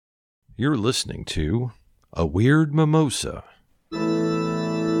You're listening to A Weird Mimosa.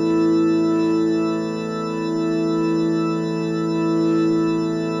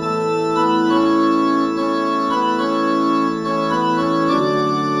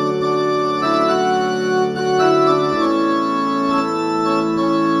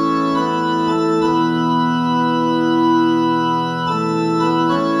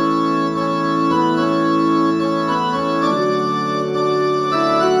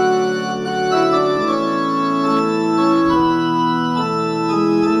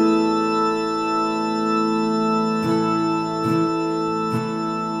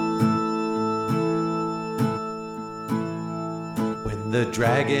 The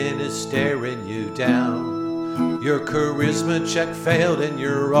dragon is staring you down. Your charisma check failed and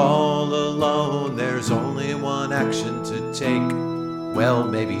you're all alone. There's only one action to take. Well,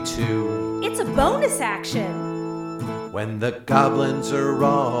 maybe two. It's a bonus action. When the goblins are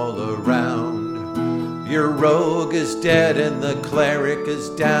all around. Your rogue is dead and the cleric is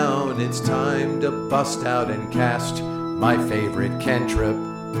down. It's time to bust out and cast my favorite cantrip.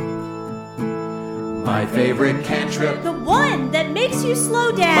 My favorite cantrip. The one that makes you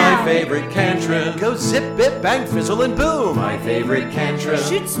slow down. My favorite cantrip. Go zip, bip, bang, fizzle, and boom. My favorite cantrip.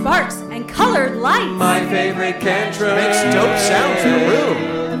 Shoot sparks and colored lights. My favorite cantrip. Makes dope sounds in a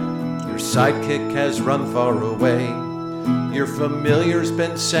room. Your sidekick has run far away. Your familiar's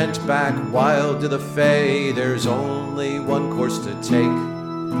been sent back wild to the Fae. There's only one course to take.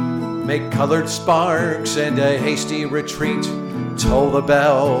 Make colored sparks and a hasty retreat. Toll the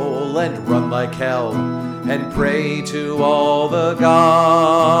bell and run like hell and pray to all the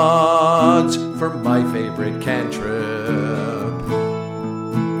gods for my favorite cantrip.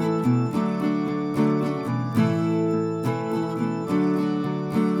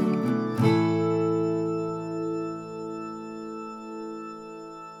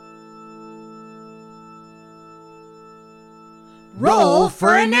 Roll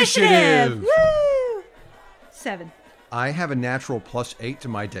for initiative. Woo! 7. I have a natural +8 to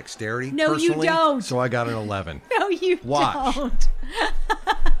my dexterity. No, you personally, don't. So I got an 11. No, you Watch. don't.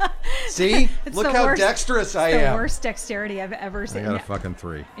 See? It's Look the how worst- dexterous I The am. worst dexterity I've ever I seen. got a fucking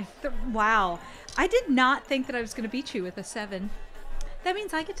 3. Wow. I did not think that I was going to beat you with a 7. That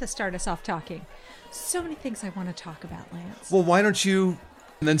means I get to start us off talking. So many things I want to talk about, Lance. Well, why don't you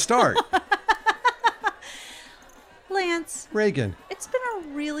then start? Lance, Reagan. it's been a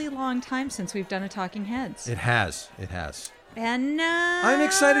really long time since we've done a Talking Heads. It has. It has. And I'm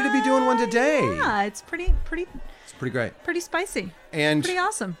excited to be doing one today. Yeah, it's pretty It's pretty great. spicy. And Pretty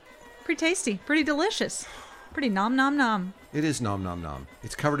awesome. Pretty tasty. Pretty delicious. Pretty nom nom nom. it is nom nom nom.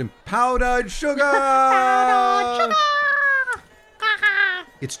 It's covered in powdered sugar. Powdered sugar!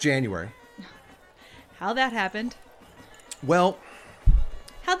 It's January. How that happened? Well,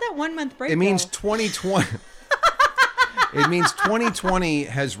 How'd that 1 month break it means go? 2020. It means 2020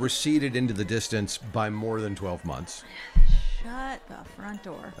 has receded into the distance by more than 12 months. Shut the front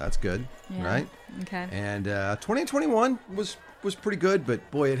door. That's good, Yeah. right? Okay. And 2021 was pretty good, but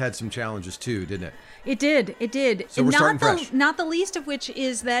boy, it had some challenges too, didn't it? It did. It did. So we're starting fresh. Not the least of which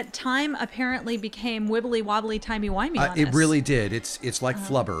is that time apparently became wibbly wobbly timey wimey on It us. really did. It's like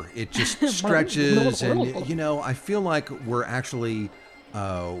flubber. It just stretches, and you know, I feel like we're actually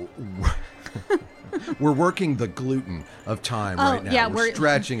we're working the gluten of time right now. Yeah, we're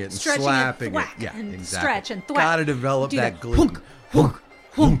stretching it and stretching slapping it. thwack, Yeah, and exactly. stretch and thwack. Gotta develop Do that that gluten. Hunk,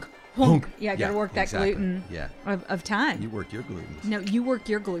 hunk, hunk. Yeah, gotta work that exactly. gluten Yeah, of time. you work your glutens. No, you work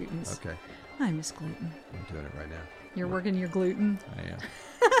your glutens. Okay, I miss gluten. I'm doing it right now. You're working your gluten. I am.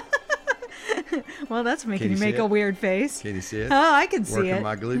 Well, that's making Can you you make see a it? weird face. Can you see it? Oh, I can see Working it.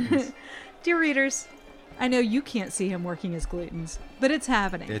 my glutens. Dear readers, I know you can't see him working his glutens, but it's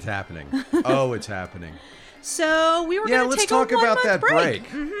happening. It's happening. Oh, it's happening. So we were Yeah, going to let's take talk a 1 about month that break.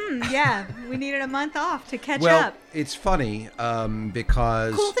 Yeah, we needed a month off to catch Well, up. it's funny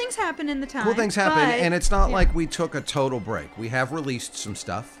because Cool things happen in the time. cool things happen, but- and it's not yeah. like we took a total break. We have released some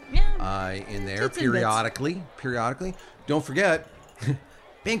stuff in there Tits and bits. periodically. Don't forget,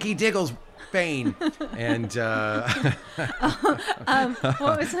 Binky Diggle's Bane and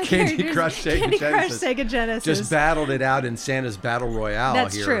what was my Candy character's- Crush Sega Candy Crush Genesis. Sega Genesis. just battled it out in Santa's Battle Royale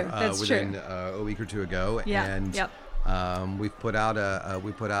That's here true. That's within true. a week or two ago. Yeah, And yep. we've put out a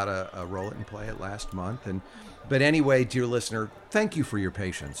roll it and play it last month. But anyway, dear listener, thank you for your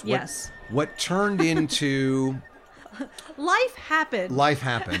patience. Yes. What turned into Life happened. life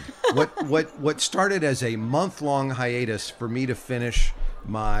happened. What started as a month-long hiatus for me to finish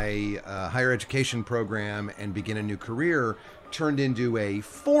my higher education program and begin a new career turned into a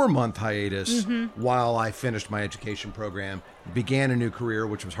 4-month hiatus Mm-hmm. while I finished my education program, began a new career,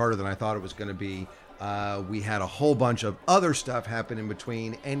 which was harder than I thought it was going to be. We had a whole bunch of other stuff happen in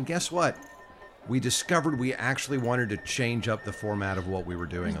between. And guess what? We discovered we actually wanted to change up the format of what we were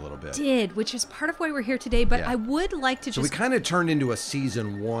doing a little bit. Did, which is part of why we're here today. But Yeah. I would like to So we just kind of turned into a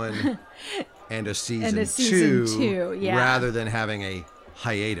season 1 and a season, season two, yeah. rather than having a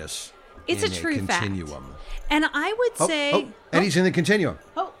hiatus. It's in a true fact. continuum. And I would Oh, say, oh, Eddie's in the continuum.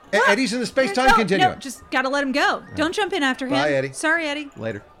 oh, Eddie's in the space-time no, continuum. No, just gotta let him go. Don't jump in after him. Bye, Eddie. Sorry, Eddie.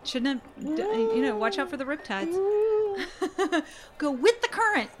 Later. Shouldn't have. Watch out for the riptides. Go with the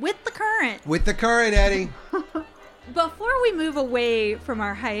current. With the current. With the current, Eddie. Before we move away from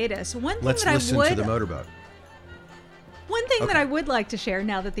our hiatus, one thing Let's that listen I would to the motorboat. One thing that Okay. I would like to share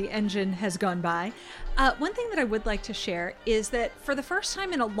now that the engine has gone by, one thing that I would like to share is that for the first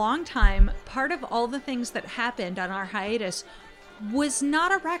time in a long time, part of all the things that happened on our hiatus was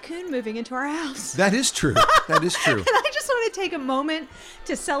not a raccoon moving into our house. That is true. That is true. And I just want to take a moment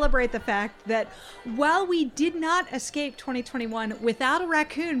to celebrate the fact that while we did not escape 2021 without a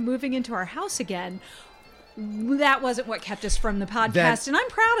raccoon moving into our house again, that wasn't what kept us from the podcast, and I'm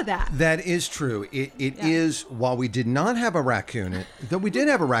proud of that. That is true. It is, while we did not have a raccoon, though we did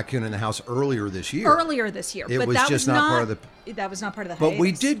have a raccoon in the house earlier this year. Earlier this year, It but was that just was not part of the- That was not part of the. But we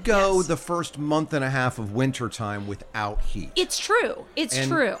hiatus. did go Yes. the first month and a half of winter time without heat. It's true. It's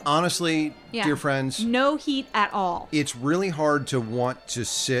And true. honestly, Yeah. dear friends, No heat at all. it's really hard to want to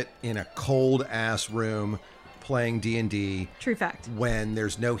sit in a cold ass room playing D&D True fact. when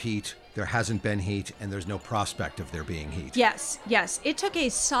there's no heat, there hasn't been heat, and there's no prospect of there being heat. Yes, yes. It took a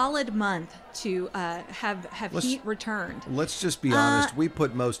solid month to have Let's- heat returned. Let's just be honest, we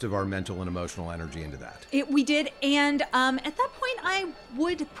put most of our mental and emotional energy into that. We did, and at that point, I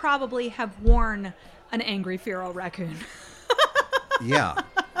would probably have worn an angry feral raccoon. Yeah.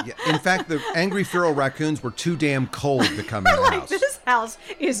 In fact, the angry feral raccoons were too damn cold to come in the Like, house. this house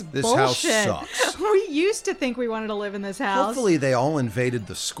is This house bullshit. sucks. We used to think we wanted to live in this house. Hopefully they all invaded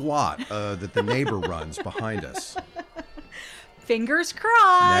the squat that the neighbor runs behind us. Fingers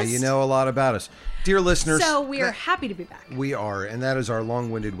crossed. Now you know a lot about us. Dear listeners, So we are that- happy to be back. we are, and that is our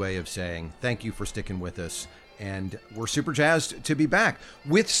long-winded way of saying thank you for sticking with us. And we're super jazzed to be back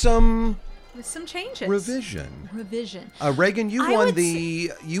with some With some changes. revision. Revision. Reagan, you I won would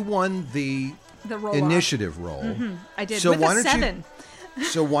the The roll initiative role. I did. So with why a don't 7. you?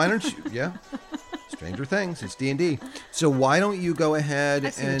 So why don't you? Yeah, Stranger Things. It's D&D. So why don't you go ahead I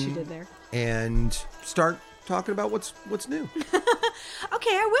see what you did there. and start talking about what's new? Okay,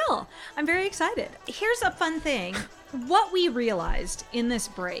 I will. I'm very excited. Here's a fun thing. What we realized in this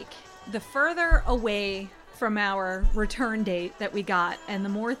break, the further away from our return date that we got, and the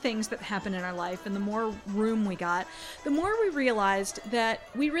more things that happened in our life, and the more room we got, the more we realized that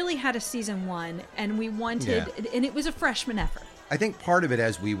we really had a season 1, and we wanted, and it was a freshman effort. I think part of it,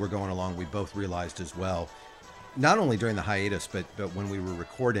 as we were going along, we both realized as well, not only during the hiatus, but when we were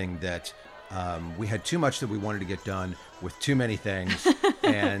recording, that we had too much that we wanted to get done with too many things,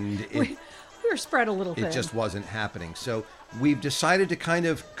 and We were spread a little thin. it just wasn't happening. So we've decided to kind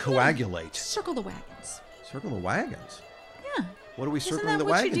of coagulate. Circle the wagons. Circle the wagons. Yeah. What are we Isn't circling that the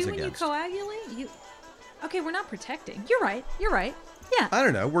what wagons you do against? when you coagulate? Okay, we're not protecting. You're right. You're right. Yeah. I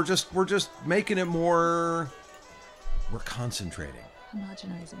don't know. We're just making it more. We're concentrating.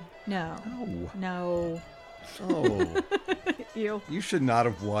 Homogenizing. No. Oh. No. Oh, You. you should not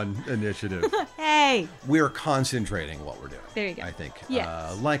have won initiative. Hey. We're concentrating what we're doing. There you go. I think.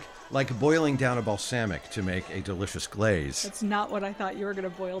 Yes. Like boiling down a balsamic to make a delicious glaze. That's not what I thought you were going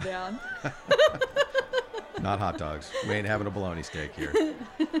to boil down. Not hot dogs. We ain't having a bologna steak here.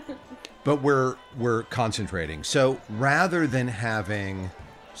 But we're concentrating. So rather than having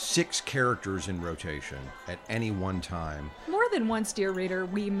 6 characters in rotation at any one time, More than once, dear reader,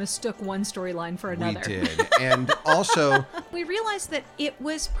 we mistook one storyline for another. we did. And also, We realized that it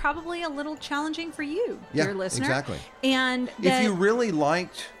was probably a little challenging for you, Yeah, dear listener. exactly. And that if you really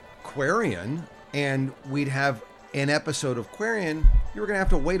liked Quarian and we'd have an episode of Quarian, you were going to have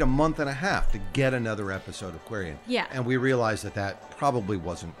to wait a month and a half to get another episode of Quarian. Yeah. And we realized that probably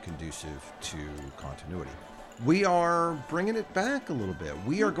wasn't conducive to continuity. We are bringing it back a little bit.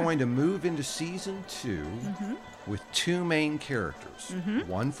 We are going to move into season 2 with 2 main characters,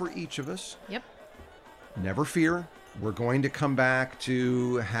 one for each of us. Yep. Never fear. We're going to come back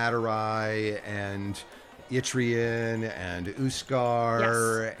to Hatterai and Itrian and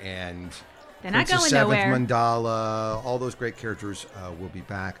Uskar and They're not Princess going Seventh nowhere. Mandala, all those great characters will be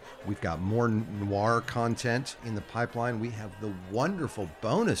back. We've got more noir content in the pipeline. We have the wonderful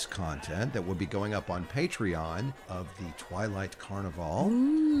bonus content that will be going up on Patreon of the Twilight Carnival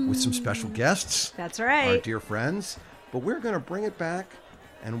with some special guests. That's Our right. dear friends. But we're going to bring it back,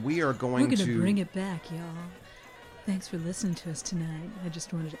 and we are going We're to... gonna bring it back, y'all. Thanks for listening to us tonight. I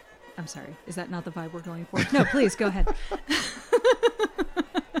just wanted to... I'm sorry. Is that not the vibe we're going for? No, please, go ahead.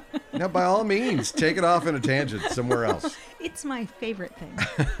 Now, by all means, take it off in a tangent somewhere else. It's my favorite thing.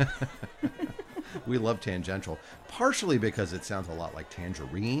 We love tangential, partially because it sounds a lot like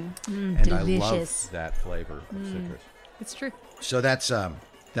tangerine, and delicious. I love that flavor of citrus. It's true. So that's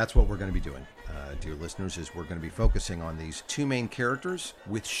what we're going to be doing, dear listeners, is we're going to be focusing on these two main characters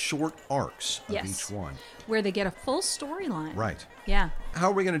with short arcs of Yes. each one. Where they get a full storyline. Right. Yeah. How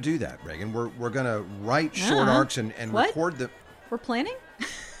are we going to do that, Reagan? We're going to write short arcs and What? record the... We're planning?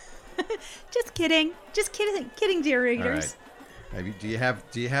 Just kidding. Just kidding. Kidding, dear All readers. right. Do you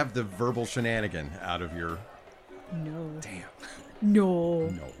have the verbal shenanigan out of your... No. Damn. No.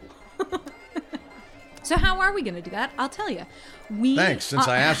 No. So how are we going to do that? I'll tell you. Thanks, since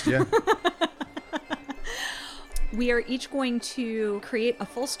I asked you. We are each going to create a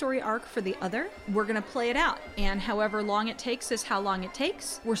full story arc for the other. We're going to play it out. And however long it takes is how long it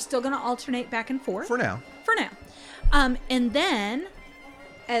takes. We're still going to alternate back and forth. For now. For now. And then,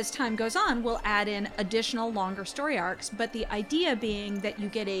 as time goes on, we'll add in additional longer story arcs. But the idea being that you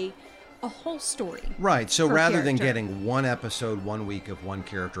get a whole story. Right. So per rather than character. getting one episode, 1 week of one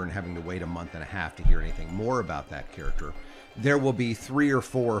character and having to wait a month and a half to hear anything more about that character, there will be 3 or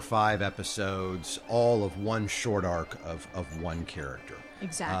 4 or 5 episodes, all of one short arc of one character.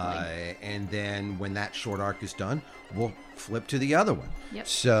 Exactly. And then when that short arc is done, we'll flip to the other one. Yep.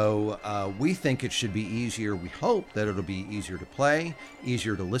 So we think it should be easier. We hope that it'll be easier to play,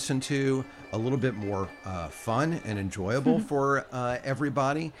 easier to listen to, a little bit more fun and enjoyable for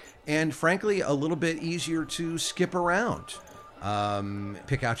everybody, and frankly, a little bit easier to skip around.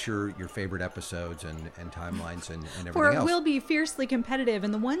 Pick out your favorite episodes and timelines and everything For it else. will be fiercely competitive,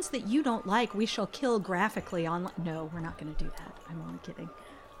 and the ones that you don't like, we shall kill graphically on. No, we're not going to do that. I'm only kidding.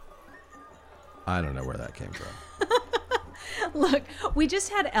 I don't know where that came from. Look, we just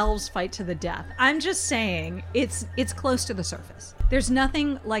had elves fight to the death. I'm just saying, it's close to the surface. There's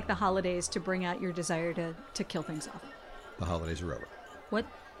nothing like the holidays to bring out your desire to kill things off. The holidays are over. What?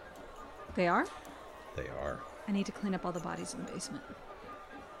 They are? They are. I need to clean up all the bodies in the basement.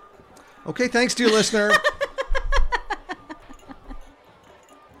 Okay, thanks, dear listener.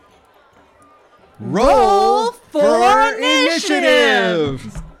 Roll for initiative.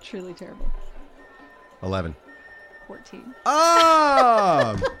 It's truly terrible. 11. 14.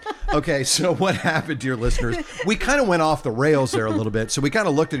 Okay, so what happened, dear listeners? We kind of went off the rails there a little bit. So we kind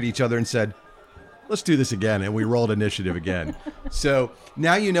of looked at each other and said, let's do this again. And we rolled initiative again. So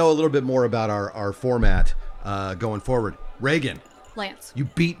now you know a little bit more about our format going forward. Reagan, Lance, you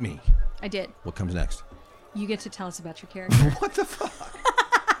beat me. I did. What comes next? You get to tell us about your character. What the fuck?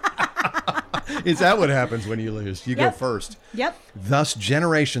 Is that what happens when you lose? You go Yep. first. Yep. Thus,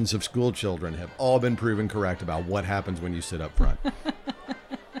 generations of school children have all been proven correct about what happens when you sit up front.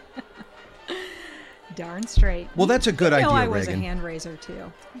 Darn straight. Well, that's a good You idea, know I was Reagan. a hand raiser,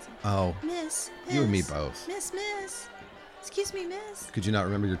 too. Oh, Miss. You and me both. Miss. Excuse me, miss. could you not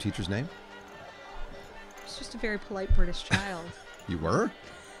remember your teacher's name? It's just a very polite British child. You were?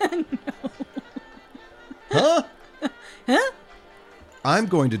 No. Huh? Huh? I'm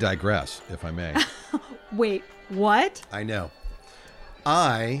going to digress, if I may. Wait, what? I know.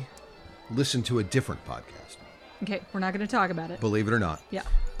 I listen to a different podcast, Okay, we're not going to talk about it. believe it or not. Yeah.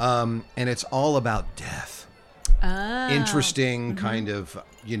 And it's all about death. Oh. Interesting kind of,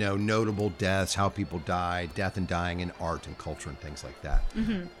 notable deaths, how people die, death and dying in art and culture and things like that.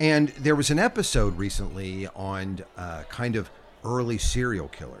 And there was an episode recently on kind of early serial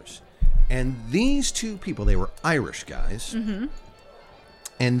killers. And these two people, they were Irish guys.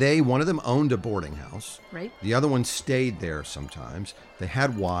 And one of them owned a boarding house. Right. The other one stayed there sometimes. They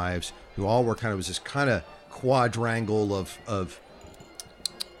had wives who all were was this kind of quadrangle of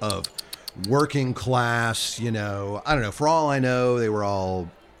working class, I don't know. For all I know, they were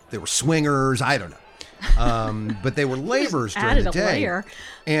swingers. I don't know. But they were laborers during added the a day. layer.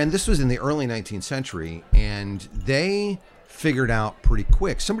 And this was in the early 19th century. And they figured out pretty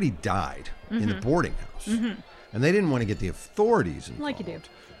quick. Somebody died in the boarding house. And they didn't want to get the authorities involved. Like you do.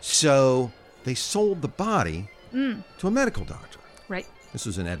 So they sold the body to a medical doctor. Right. This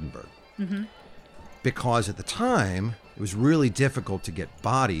was in Edinburgh. Because at the time, it was really difficult to get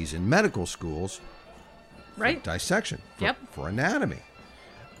bodies in medical schools for Right. dissection, Yep. for anatomy.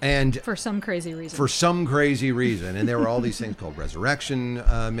 And For some crazy reason. for some crazy reason. And there were all these things called resurrection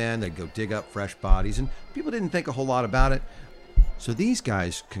men. They'd go dig up fresh bodies. And people didn't think a whole lot about it. So these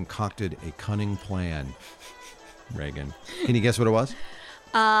guys concocted a cunning plan. Reagan. Can you guess what it was?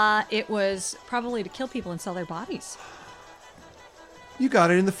 It was probably to kill people and sell their bodies. You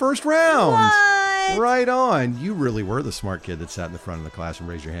got it in the first round. What? Right on. You really were the smart kid that sat in the front of the class and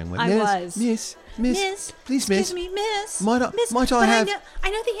raised your hand. Went, I was. Miss, please, miss. Excuse me, miss. Might I but have- I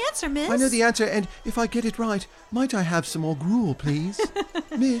know the answer, miss. I know the answer, and if I get it right, might I have some more gruel, please?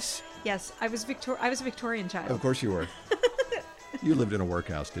 Miss. Yes, I was a Victorian child. Of course you were. You lived in a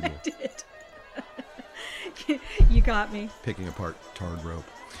workhouse, didn't you? Did. You got me. Picking apart tarred rope.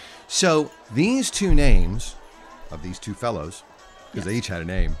 So these two names of these two fellows, because they each had a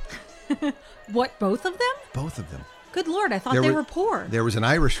name, What, both of them? both of them. Good Lord, I thought they were poor. There was an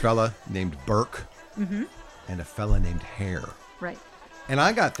Irish fella named Burke and a fella named Hare. Right. And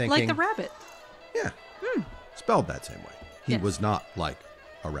I got thinking... Like the rabbit. Yeah. Spelled that same way. He Yes. was not like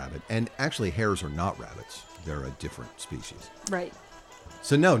a rabbit. And actually, hares are not rabbits. They're a different species. Right.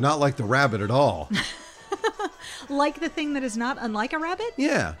 So no, not like the rabbit at all. Like the thing that is not unlike a rabbit?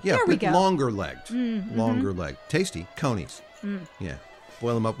 Yeah, There we but go. longer legged. Longer legged. Tasty. Conies. Yeah.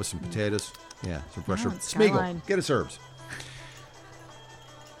 Boil them up with some potatoes. Yeah, some fresh Oh, herbs. Skyline. Smeagol, get us herbs.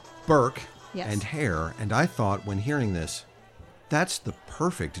 Burke Yes. and Hare, and I thought when hearing this, that's the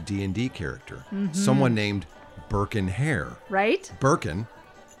perfect D&D character. Someone named Birkin Hare. Right? Birkin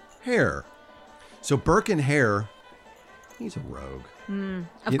Hare. So Birkin Hare, he's a rogue.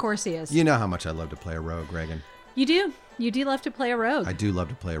 Of course he is. You know how much I love to play a rogue, Reagan. You do. You do love to play a rogue. I do love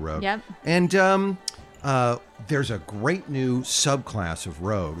to play a rogue. Yep. And there's a great new subclass of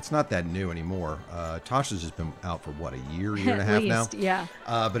rogue. It's not that new anymore. Tasha's has been out for, what, a year and a At half least, now?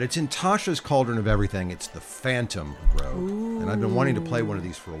 yeah. But it's in Tasha's Cauldron of Everything. It's the Phantom Rogue. And I've been wanting to play one of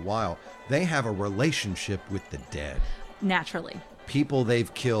these for a while. They have a relationship with the dead. Naturally. People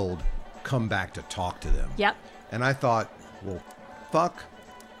they've killed come back to talk to them. Yep. And I thought, well, fuck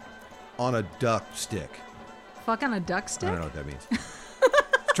on a duck stick. Fuck on a duck stick? I don't know what that means.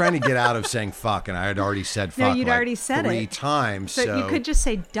 Trying to get out of saying fuck, and I had already said No, fuck you'd like already said three it. times. So So you could just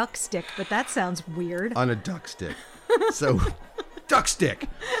say duck stick, but that sounds weird. on a duck stick. So duck stick.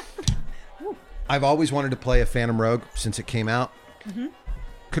 I've always wanted to play a Phantom Rogue since it came out.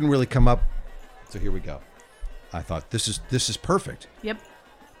 Couldn't really come up. So here we go. I thought this is perfect. Yep.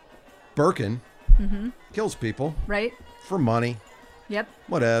 Birkin kills people Right? for money. Yep.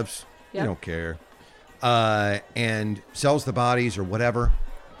 Whatevs. You Yep. don't care. And sells the bodies or whatever.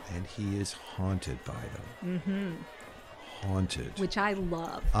 And he is haunted by them. Haunted. Which I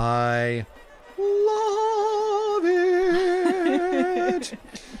love. I love it.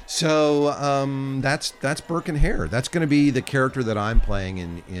 So that's Birkin Hare. That's going to be the character that I'm playing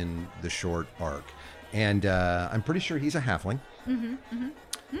in the short arc. And I'm pretty sure he's a halfling.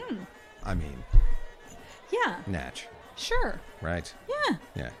 I mean, Yeah. Natch, Sure. right? Yeah.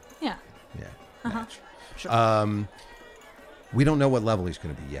 Yeah. Yeah. Yeah. Natch. Sure. We don't know what level he's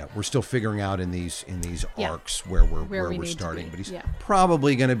going to be yet. We're still figuring out in these Yeah. arcs where Where we're we need to starting. be. But he's Yeah.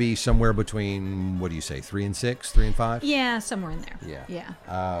 probably going to be somewhere between, what do you say, 3 and 6, 3 and 5? Yeah, somewhere in there. Yeah.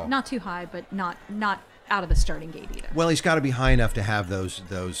 Yeah. Not too high, but not out of the starting gate either. Well, he's got to be high enough to have those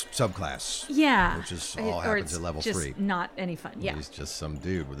subclass. Yeah. Which is Or all happens it's at level just 3. Not any fun. Yeah. He's just some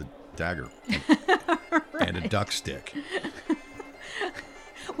dude with a dagger and a duck stick.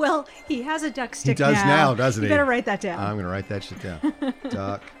 Well, he has a duck stick He does now, doesn't you he? better write that down. I'm going to write that shit down.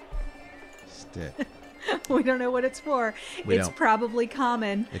 Duck stick. We don't know what it's for. We It's don't. probably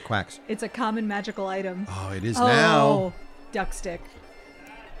common. It quacks. It's a common magical item. Oh, it is Oh, now. duck stick.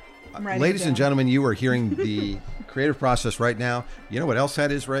 I'm writing Ladies it and down. gentlemen, you are hearing the creative process right now. You know what else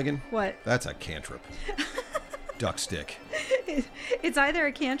that is, Reagan? What? That's a cantrip. Duck stick. It's either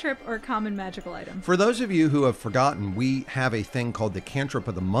a cantrip or a common magical item. For those of you who have forgotten, we have a thing called the Cantrip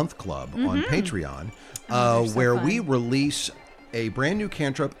of the Month Club on Patreon, they're so where fun. we release a brand new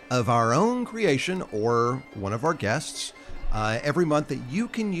cantrip of our own creation or one of our guests every month that you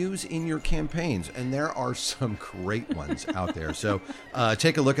can use in your campaigns. And there are some great ones out there. So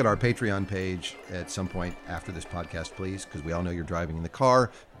take a look at our Patreon page at some point after this podcast, please, because we all know you're driving in the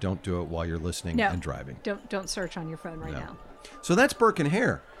car. Don't do it while you're listening No. and driving. Don't search on your phone right now. So that's Birkin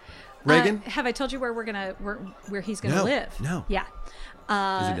Hare. Reagan, Have I told you where where he's gonna No, live? no. Yeah.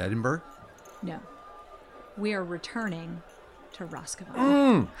 is it Edinburgh? No. We are returning to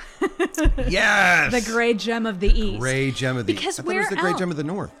Roscommon, Yes! the gray gem of the east. Gray gem of the Because I thought it was we're the gray out. gem of the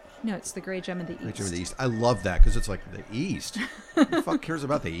north. No, it's the gray gem of the east. Gray gem of the east. I love that because it's like the east. Who the fuck cares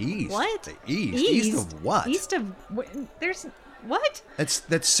about the east? What? The east. East of what? East of there's What?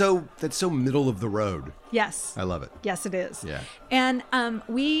 That's so middle of the road. Yes. I love it. Yes, it is. Yeah. And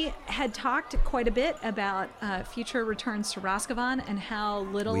we had talked quite a bit about future returns to Roscommon and how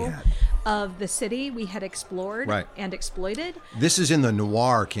little of the city we had explored and exploited. This is in the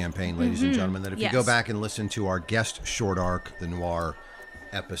Noir campaign, ladies and gentlemen, that if you go Yes. back and listen to our guest short arc, the Noir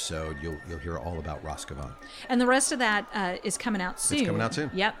episode, you'll hear all about Roscommon. And the rest of that is coming out soon. It's coming out soon.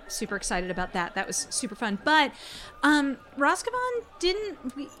 Yep, super excited about that. That was super fun. But Roscommon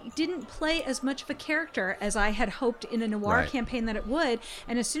didn't play as much of a character as I had hoped in a noir campaign that it would.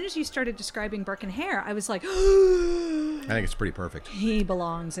 And as soon as you started describing Burke and Hare, I was like, I think it's pretty perfect. he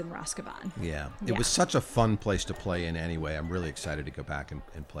belongs in Roscommon. Yeah. It was such a fun place to play in anyway. I'm really excited to go back and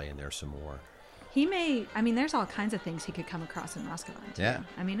play in there some more. He may, I mean, there's all kinds of things he could come across in Roscommon, too. Yeah.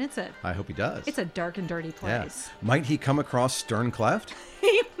 I mean, I hope he does. it's a dark and dirty Yeah. place. Might he come across Sterncleft?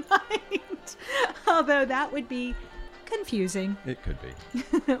 He might. Although that would be confusing. It could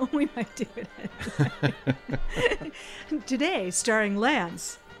be. We might do it anyway. Today, starring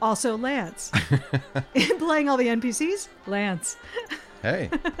Lance. Also Lance. Playing all the NPCs? Lance.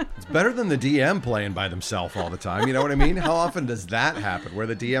 Hey, it's better than the DM playing by themselves all the time. You know what I mean? How often does that happen? Where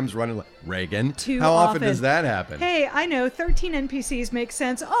the DM's running like, Reagan? Too How often often. does that happen? Hey, I know 13 NPCs make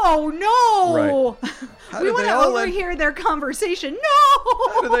sense. Oh, no! How We did want they to all overhear their conversation.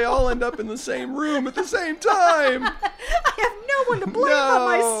 How No! do they all end up in the same room at the same time? I have no one to blame but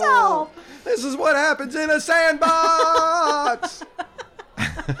myself. This is what happens in a sandbox.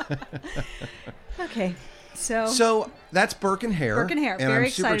 Okay, so So that's Burke and Hare. Burke and Hare. And Very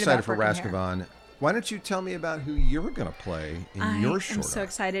I'm super excited excited about for Burke and Hare. Roscommon. Why don't you tell me about who you're going to play in your short I'm so arc?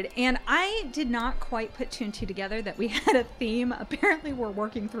 excited. And I did not quite put two and two together that we had a theme. Apparently, we're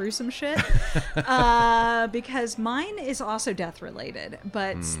working through some shit. Because mine is also death related,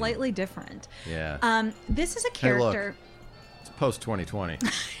 but slightly different. Yeah. This is a Hey, look. character. It's post 2020.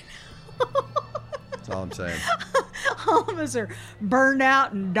 That's all I'm saying. All of us are burned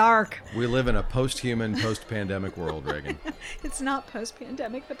out and dark. We live in a post-human, post-pandemic world, Reagan. It's not post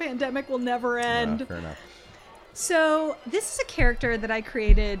pandemic. The pandemic will never end. Fair enough. So this is a character that I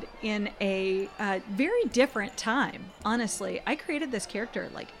created in a very different time. Honestly, I created this character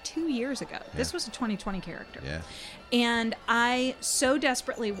like 2 years ago. This was a 2020 character. Yeah. And I so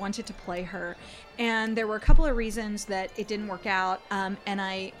desperately wanted to play her. And there were a couple of reasons that it didn't work out. And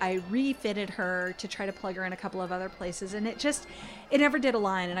I refitted her to try to plug her in a couple of other places. And it never did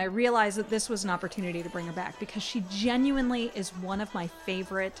align. And I realized that this was an opportunity to bring her back because she genuinely is one of my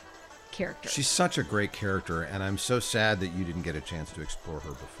favorite characters. She's such a great character, and I'm so sad that you didn't get a chance to explore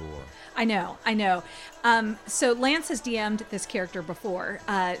her before. I know. So Lance has DM'd this character before,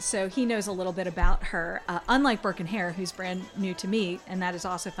 so he knows a little bit about her, unlike Burke and Hare, who's brand new to me, and that is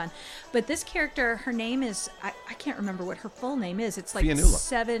also fun. But this character, her name is, I can't remember what her full name is. It's like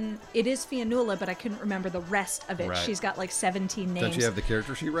Fionnuala. It is Fionnuala, but I couldn't remember the rest of it. Right. She's got like 17 names. Don't you have the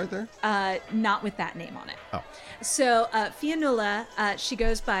character sheet right there? Not with that name on it. Oh. So Fionnuala, she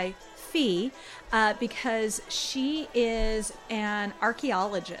goes by Fee because she is an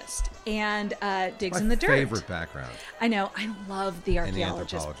archaeologist and digs in the dirt. My favorite background. I know. I love the And the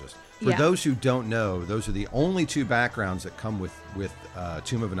archaeologist. anthropologist. For Yeah. those who don't know, those are the only two backgrounds that come with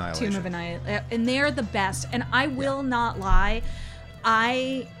Tomb of Annihilation. Tomb of Annihilation. And they're the best. And I will not lie.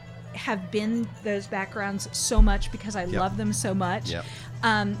 I have been those backgrounds so much because I love them so much. Yep.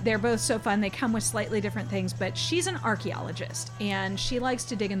 They're both so fun. They come with slightly different things, but she's an archaeologist and she likes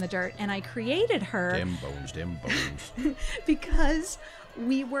to dig in the dirt. And I created her Them bones. because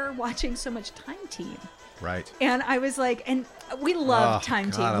we were watching so much Time Team. Right. And I was like, and we love Time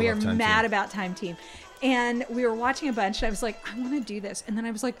Team. God, I We are love Time mad Team. about Time Team. And we were watching a bunch, and I was like, I want to do this. And then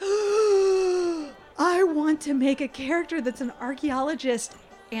I was like, I want to make a character that's an archaeologist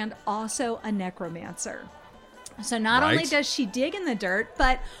and also a necromancer. So not only Right. does she dig in the dirt,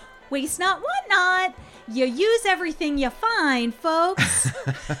 but waste not, want not. You use everything you find, folks.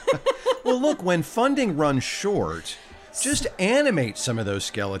 Well, look, when funding runs short, just animate some of those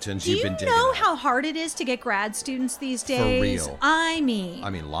skeletons Do you've you been digging know up. how hard it is to get grad students these days? real. I mean,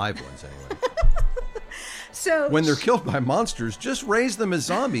 live ones anyway. so When they're killed by monsters, just raise them as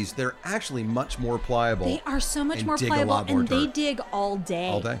zombies. They're actually much more pliable. they are so much and more dig a pliable, lot more and they dirt. dig all day.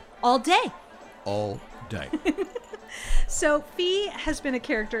 All day? All day. All day. So Fee has been a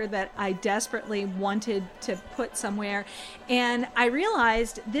character that I desperately wanted to put somewhere, and I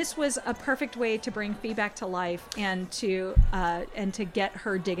realized this was a perfect way to bring Fee back to life and to get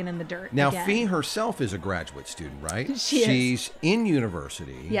her digging in the dirt. Now, again. Fee herself is a graduate student, right? She's in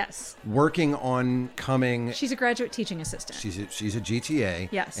university. Yes. Working on coming. She's a graduate teaching assistant. She's a GTA.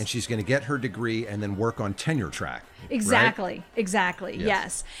 Yes. And she's going to get her degree and then work on tenure track. Exactly. Right? Exactly.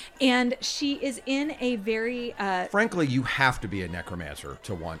 Yes. And she is in a very frankly, you have to be a necromancer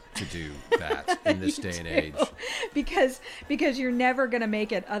to want to do that in this day and age. Because you're never going to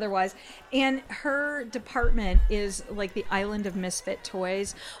make it otherwise. And her department is like the island of misfit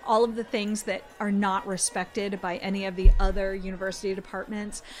toys. All of the things that are not respected by any of the other university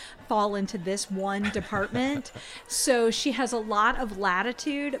departments fall into this one department. So she has a lot of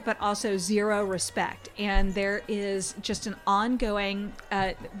latitude, but also zero respect. And there is just an ongoing,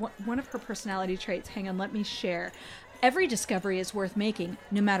 one of her personality traits, hang on, let me share. Every discovery is worth making,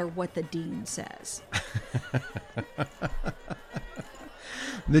 no matter what the dean says.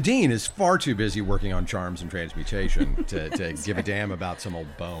 The dean is far too busy working on charms and transmutation to give a damn about some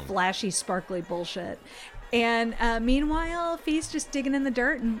old bone. Flashy, sparkly bullshit. And meanwhile, Fee's just digging in the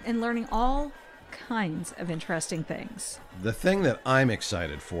dirt and learning all kinds of interesting things. The thing that I'm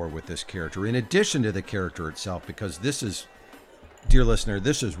excited for with this character, in addition to the character itself, because this is, dear listener,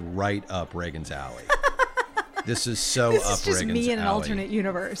 this is right up Reagan's alley. This is so this up is just Reagan's me in an alley. alternate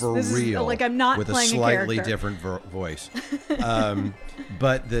universe. For this real. Is, like, I'm not with playing a slightly character. different voice.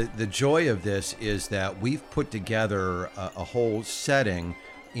 But the joy of this is that we've put together a whole setting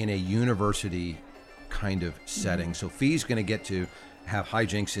in a university kind of setting. So Fee's going to get to have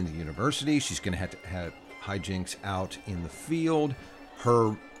hijinks in the university. She's going to have hijinks out in the field.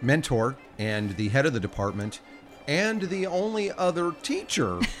 Her mentor and the head of the department and the only other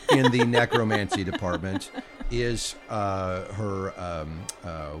teacher in the necromancy department is her,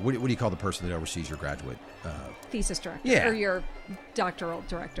 what do you call the person that oversees your graduate? Thesis director. Yeah. Or your doctoral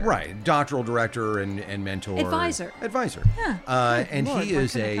director. Right, doctoral director and mentor. Advisor. Yeah. And Lord, he why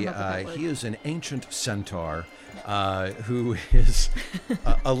is couldn't I come up with that word? he is an ancient centaur who is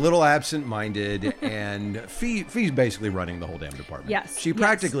a little absent-minded, and Fee's basically running the whole damn department. Yes, She yes.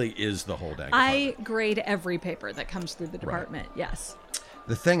 practically is the whole damn department. I grade every paper that comes through the department. Yes.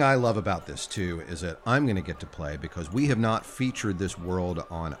 The thing I love about this, too, is that I'm going to get to play, because we have not featured this world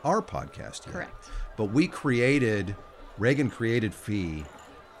on our podcast yet. Correct. But Reagan created Fee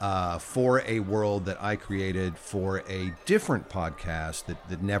for a world that I created for a different podcast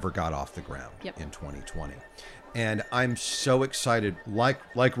that never got off the ground in 2020. And I'm so excited, like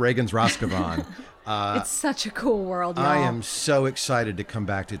Reagan's Roscovan. It's such a cool world, y'all. I am so excited to come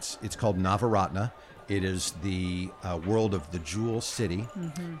back. It's called Navaratna. It is the world of the Jewel City.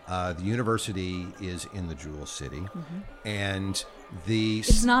 The university is in the Jewel City. And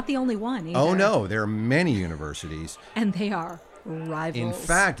It's not the only one either. Oh, no. There are many universities. And they are rivals. In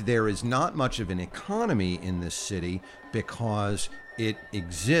fact, there is not much of an economy in this city because it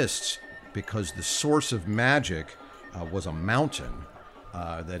exists because the source of magic was a mountain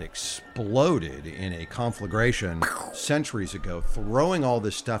that exploded in a conflagration centuries ago, throwing all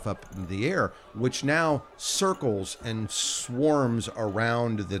this stuff up in the air, which now circles and swarms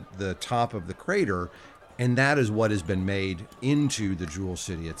around the top of the crater. And that is what has been made into the Jewel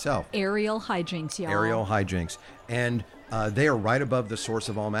City itself. Aerial hijinks, y'all. Aerial hijinks. And they are right above the source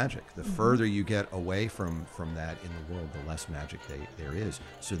of all magic. The further you get away from that in the world, the less magic there is.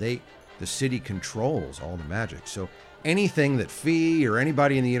 So the city controls all the magic. So anything that Fee or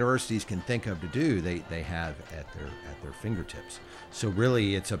anybody in the universities can think of to do, they have at their fingertips. So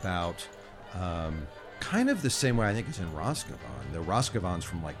really, it's about kind of the same way I think it's in Roscovan. The Roscovan's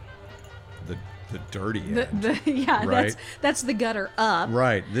from like the dirty end. Yeah, that's the gutter up.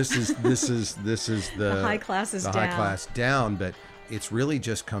 Right. This is the high class is the down. high class down, but it's really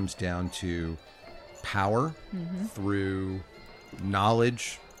just comes down to power through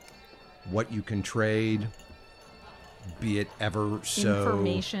knowledge, what you can trade, be it ever so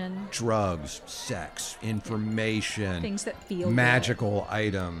Information. drugs, sex, information, Things that feel good. magical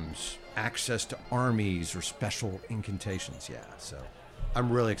items, access to armies or special incantations. Yeah. So I'm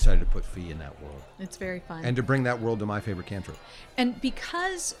really excited to put Fee in that world. It's very fun. And to bring that world to my favorite cantrip. And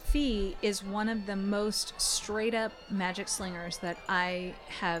because Fee is one of the most straight up magic slingers that I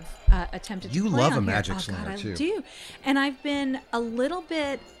have attempted to You play love on a here. magic God, slinger, I too. do. And I've been a little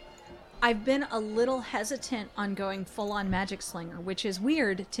bit I've been a little hesitant on going full-on Magic Slinger, which is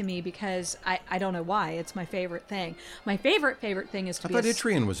weird to me because I don't know why. It's my favorite thing. My favorite thing is to I be thought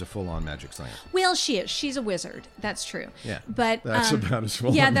Itrian was a full-on magic slinger. Well, she is. She's a wizard. That's true. Yeah. But That's about as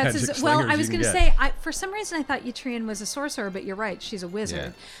full-on yeah, that's magic as well. slinger I as was you can going to get. say, for some reason, I thought Itrian was a sorcerer, but you're right. She's a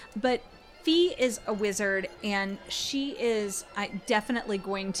wizard. Yeah. But Fee is a wizard, and she is definitely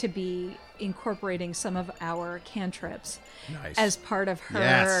going to be incorporating some of our cantrips Nice. as part of her,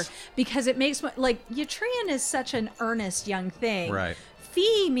 Yes. because it makes Yatrian is such an earnest young thing. Right.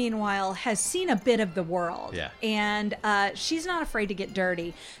 Fee, meanwhile, has seen a bit of the world, Yeah. and she's not afraid to get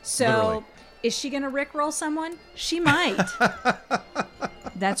dirty. So, Literally. is she going to rickroll someone? She might.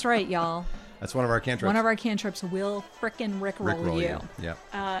 That's right, y'all. That's one of our cantrips. One of our cantrips will frickin' rickroll you.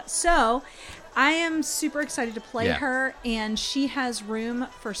 Yeah. So, I am super excited to play Yeah. her, and she has room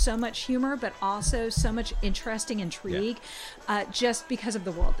for so much humor, but also so much interesting intrigue, just because of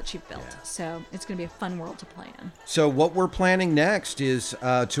the world that you've built. Yeah. So, it's going to be a fun world to play in. So what we're planning next is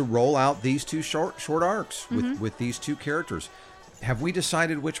to roll out these two short arcs Mm-hmm. with these two characters. Have we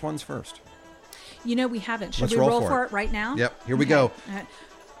decided which one's first? You know, we haven't. Should Let's we roll roll for for it. it right now? Yep, here we Okay. go. All right.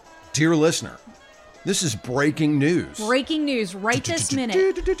 Dear listener, this is breaking news. Breaking news right this minute.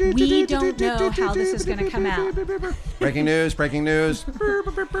 We don't know how this is going to come out. Breaking news, breaking news.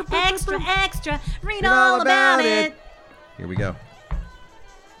 Extra, read all about it. Here we go.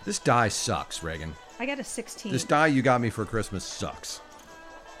 This die sucks, Reagan. I got a 16. This die you got me for Christmas sucks.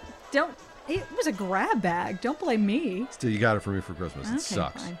 It was a grab bag. Don't blame me. Still, you got it for me for Christmas. It Okay,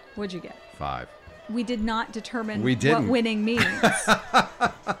 sucks. fine. What'd you get? 5. We did not determine We didn't. what winning means.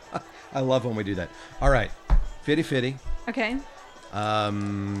 I love when we do that. All right, fitty fitty. Okay.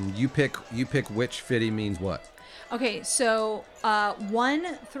 You pick which fitty means what. Okay, so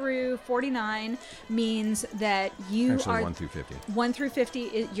 1 through 49 means that you Actually, are 1 through 50. 1 through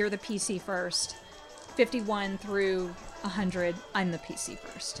 50. You're the PC first. 51 through 100. I'm the PC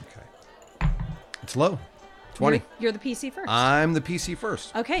first. Okay. It's low. 20. You're the PC first. I'm the PC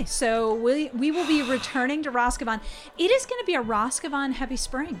first. Okay, so we will be returning to Roscovan. It is going to be a Roscovan heavy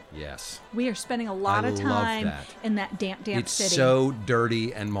spring. Yes. We are spending a lot I of love time that. in that damp It's city. so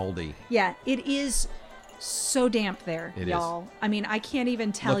dirty and moldy. Yeah, it is so damp there, It is. y'all. I mean, I can't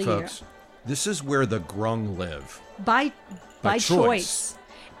even tell Look, you. folks, this is where the Grung live. By By choice.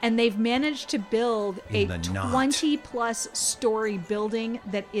 And they've managed to build a In the knot. 20-plus story building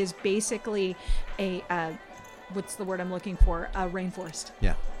that is basically a what's the word I'm looking for? A rainforest.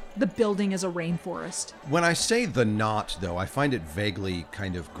 Yeah. The building is a rainforest. When I say the knot, though, I find it vaguely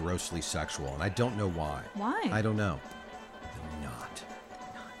kind of grossly sexual, and I don't know why. Why? I don't know. The knot.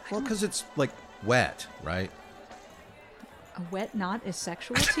 Well, because it's like wet, right? A wet knot is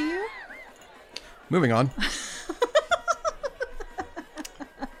sexual to you? Moving on.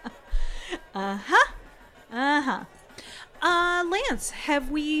 Lance, have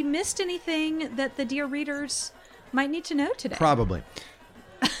we missed anything that the dear readers might need to know today? Probably.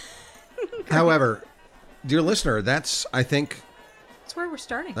 However, dear listener, I think That's where we're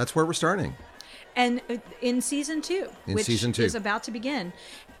starting. that's where we're starting. And in season 2, In which season 2. is about to begin,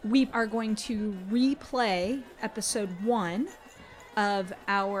 we are going to replay episode 1 of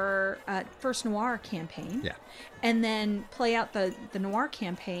our first noir campaign. Yeah. And then play out the noir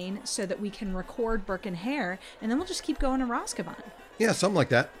campaign so that we can record Burke and Hare, and then we'll just keep going to Roscovan. Yeah, something like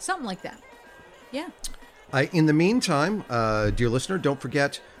that. Something like that. Yeah. In the meantime, dear listener, don't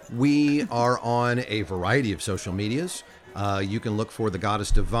forget we are on a variety of social medias. You can look for the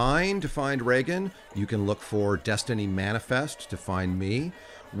Goddess Divine to find Reagan. You can look for Destiny Manifest to find me.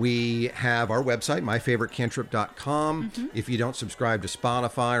 We have our website, myfavoritecantrip.com. If you don't subscribe to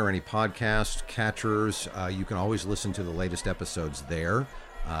Spotify or any podcast catchers, you can always listen to the latest episodes there.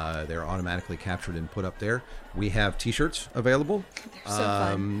 They're automatically captured and put up there. We have t-shirts available. They're so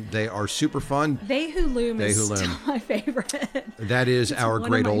fun. They are super fun. They Who Loom They is Who Loom. still my favorite. That is our one of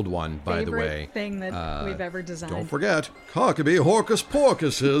great my old one, by the favorite way. thing that we've ever designed. Don't forget, Cockabee Horcus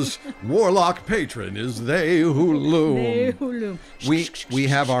Porcus's warlock patron is They Who Loom. They Who Loom. We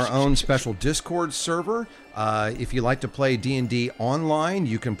have our own special Discord server. If you like to play D&D online,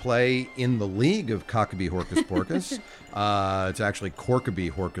 you can play in the League of Cockabee Horcus Porcus. It's actually Corkabee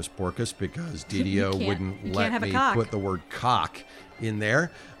Horcus Porcus because DDO can't- wouldn't you let can't have a me cock. put the word cock in there.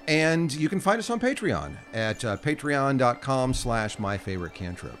 And you can find us on Patreon at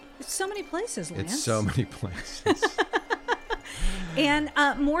patreon.com/myfavoritecantrip. It's so many places, Lance. It's so many places. And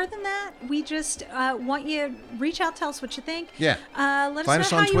more than that, we just want you to reach out, tell us what you think. Yeah. Let Find us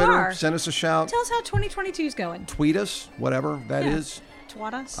us know on how Twitter. you are. Send us a shout. Tell us how 2022 is going. Tweet us, whatever that Yeah. is.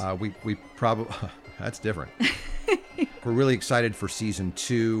 Twat us. We probably that's different. We're really excited for season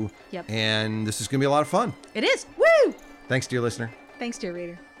 2. Yep. And this is going to be a lot of fun. It is. Woo! Thanks, dear listener. Thanks, dear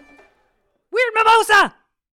reader. Weird Mimosa!